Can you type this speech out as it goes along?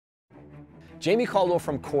Jamey Caldwell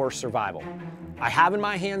from Core Survival. I have in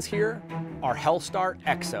my hands here our HEL-STAR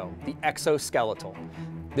EXO, the exoskeletal.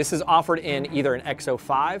 This is offered in either an EXO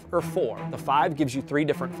 5 or 4. The 5 gives you 3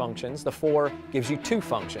 different functions, the 4 gives you 2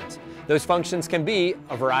 functions. Those functions can be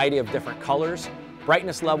a variety of different colors,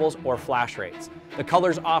 brightness levels, or flash rates. The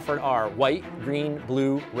colors offered are white, green,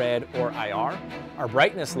 blue, red, or IR. Our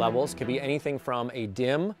brightness levels could be anything from a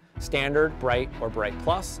dim, standard, bright, or bright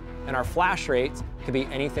plus, and our flash rates could be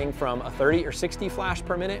anything from a 30 or 60 flash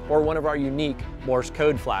per minute or one of our unique Morse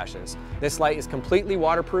code flashes. This light is completely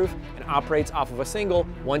waterproof and operates off of a single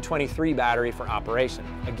 123 battery for operation.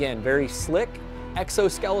 Again, very slick,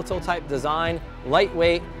 exoskeletal type design,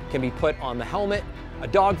 lightweight, can be put on the helmet, a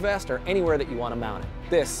dog vest, or anywhere that you want to mount it.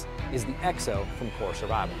 This is the EXO from Core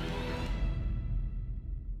Survival.